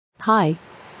Hi,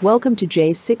 welcome to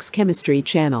J6 Chemistry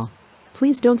channel.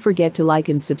 Please don't forget to like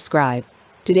and subscribe.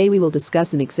 Today we will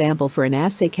discuss an example for an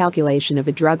assay calculation of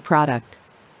a drug product.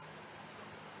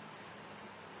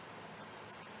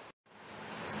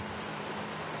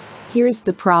 Here's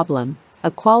the problem. A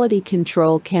quality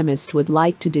control chemist would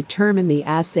like to determine the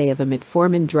assay of a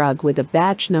metformin drug with a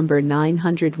batch number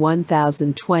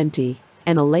 901,020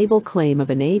 and a label claim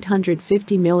of an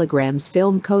 850 mg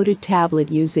film-coated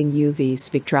tablet using UV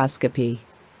spectroscopy.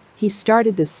 He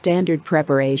started the standard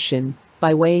preparation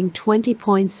by weighing 20.0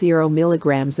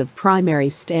 mg of primary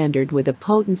standard with a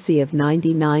potency of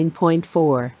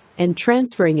 99.4 and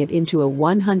transferring it into a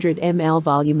 100 ml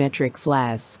volumetric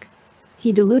flask.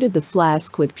 He diluted the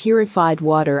flask with purified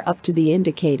water up to the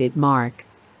indicated mark.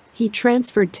 He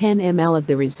transferred 10 ml of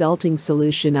the resulting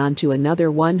solution onto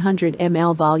another 100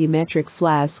 ml volumetric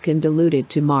flask and diluted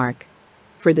to mark.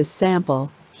 For the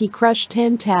sample, he crushed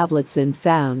 10 tablets and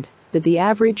found that the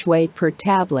average weight per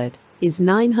tablet is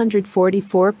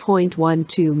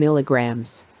 944.12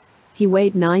 milligrams. He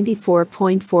weighed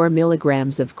 94.4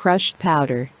 milligrams of crushed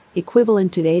powder,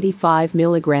 equivalent to 85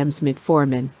 milligrams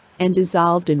metformin, and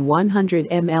dissolved in 100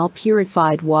 ml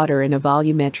purified water in a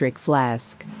volumetric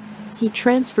flask. He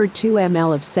transferred 2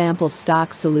 ml of sample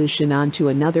stock solution onto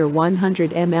another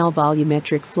 100 ml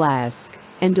volumetric flask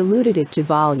and diluted it to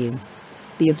volume.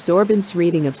 The absorbance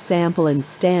reading of sample and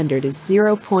standard is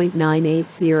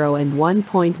 0.980 and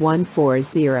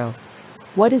 1.140.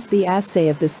 What is the assay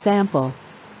of the sample?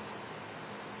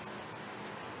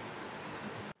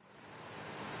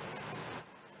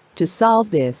 To solve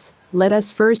this, let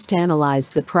us first analyze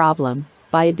the problem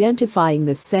by identifying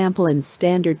the sample and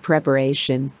standard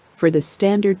preparation. For the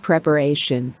standard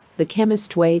preparation, the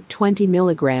chemist weighed 20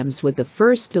 milligrams with the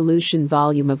first dilution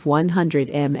volume of 100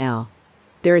 ml.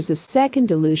 There is a second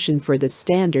dilution for the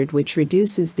standard which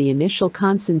reduces the initial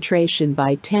concentration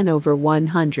by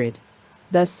 10/100.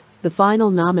 Thus, the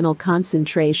final nominal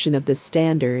concentration of the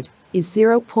standard is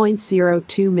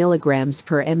 0.02 milligrams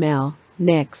per ml.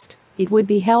 Next, it would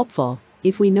be helpful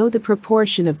if we know the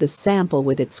proportion of the sample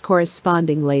with its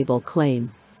corresponding label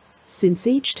claim. Since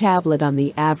each tablet on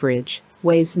the average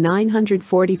weighs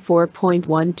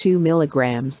 944.12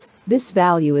 milligrams, this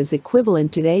value is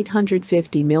equivalent to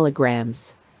 850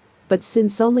 milligrams. But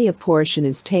since only a portion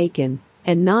is taken,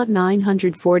 and not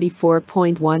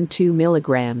 944.12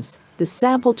 milligrams, the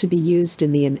sample to be used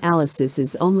in the analysis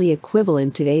is only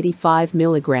equivalent to 85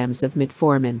 milligrams of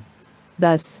metformin.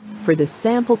 Thus, for the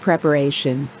sample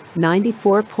preparation,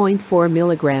 94.4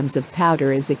 milligrams of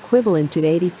powder is equivalent to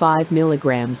 85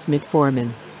 milligrams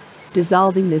metformin.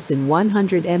 Dissolving this in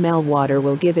 100 ml water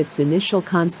will give its initial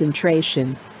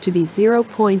concentration to be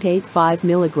 0.85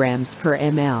 milligrams per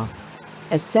ml.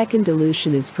 A second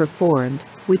dilution is performed,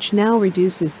 which now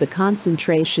reduces the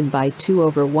concentration by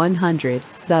 2/100.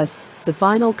 Thus, the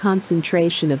final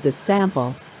concentration of the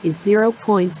sample is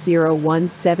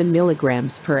 0.017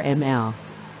 milligrams per ml.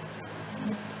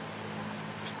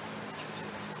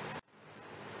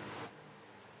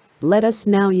 Let us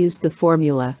now use the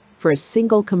formula for a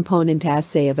single component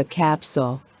assay of a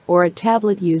capsule or a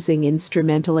tablet using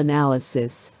instrumental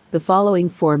analysis. The following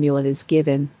formula is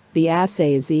given. The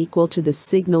assay is equal to the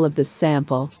signal of the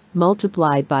sample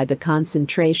multiplied by the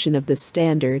concentration of the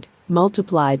standard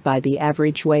multiplied by the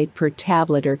average weight per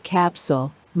tablet or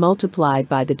capsule multiplied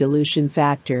by the dilution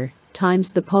factor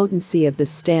times the potency of the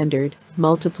standard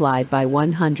multiplied by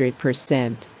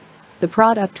 100%. The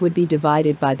product would be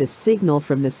divided by the signal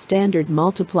from the standard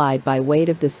multiplied by weight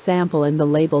of the sample and the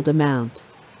labeled amount.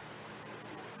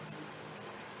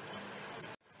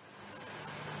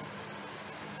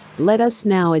 Let us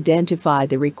now identify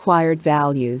the required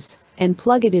values and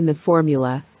plug it in the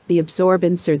formula. The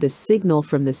absorbance or the signal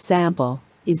from the sample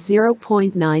is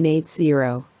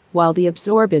 0.980, while the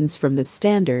absorbance from the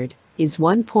standard is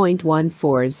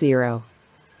 1.140.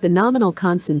 The nominal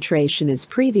concentration is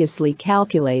previously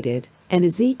calculated and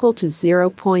is equal to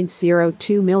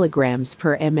 0.02 milligrams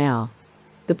per ml.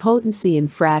 The potency in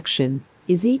fraction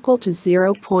is equal to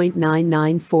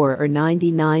 0.994 or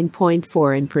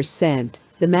 99.4%.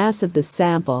 The mass of the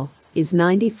sample is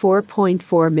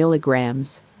 94.4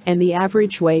 milligrams, and the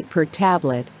average weight per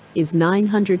tablet is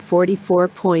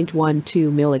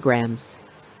 944.12 milligrams.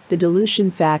 The dilution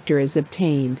factor is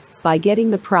obtained by getting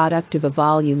the product of the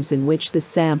volumes in which the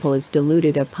sample is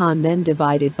diluted upon then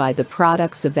divided by the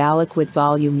products of aliquot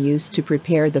volume used to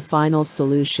prepare the final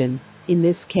solution. In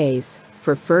this case,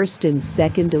 for first and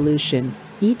second dilution,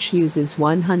 each uses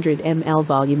 100 ml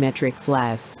volumetric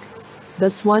flask.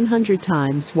 Thus 100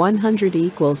 times 100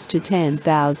 equals to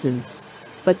 10,000.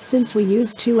 But since we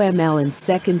use 2 ml in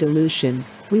second dilution,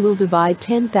 We will divide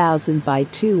 10,000 by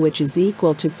 2, which is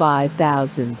equal to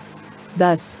 5,000.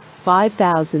 Thus,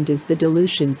 5,000 is the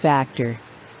dilution factor.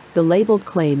 The labeled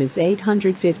claim is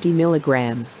 850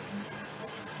 milligrams.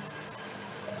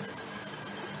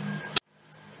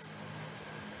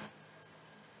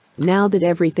 Now that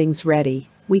everything's ready,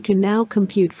 we can now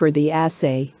compute for the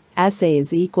assay. Assay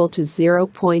is equal to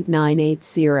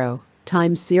 0.980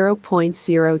 times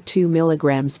 0.02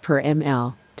 milligrams per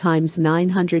ml times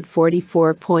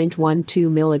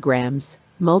 944.12 milligrams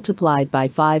multiplied by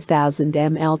 5,000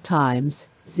 ml times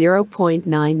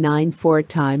 0.994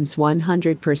 times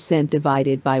 100%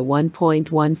 divided by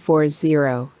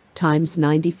 1.140 times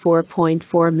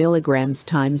 94.4 milligrams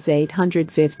times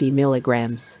 850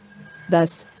 milligrams.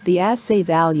 Thus, the assay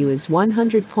value is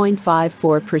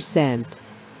 100.54%.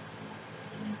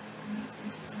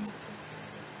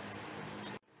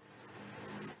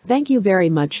 Thank you very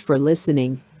much for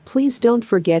listening. Please don't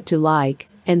forget to like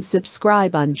and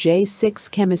subscribe on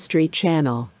J6 Chemistry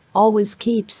channel. Always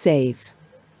keep safe.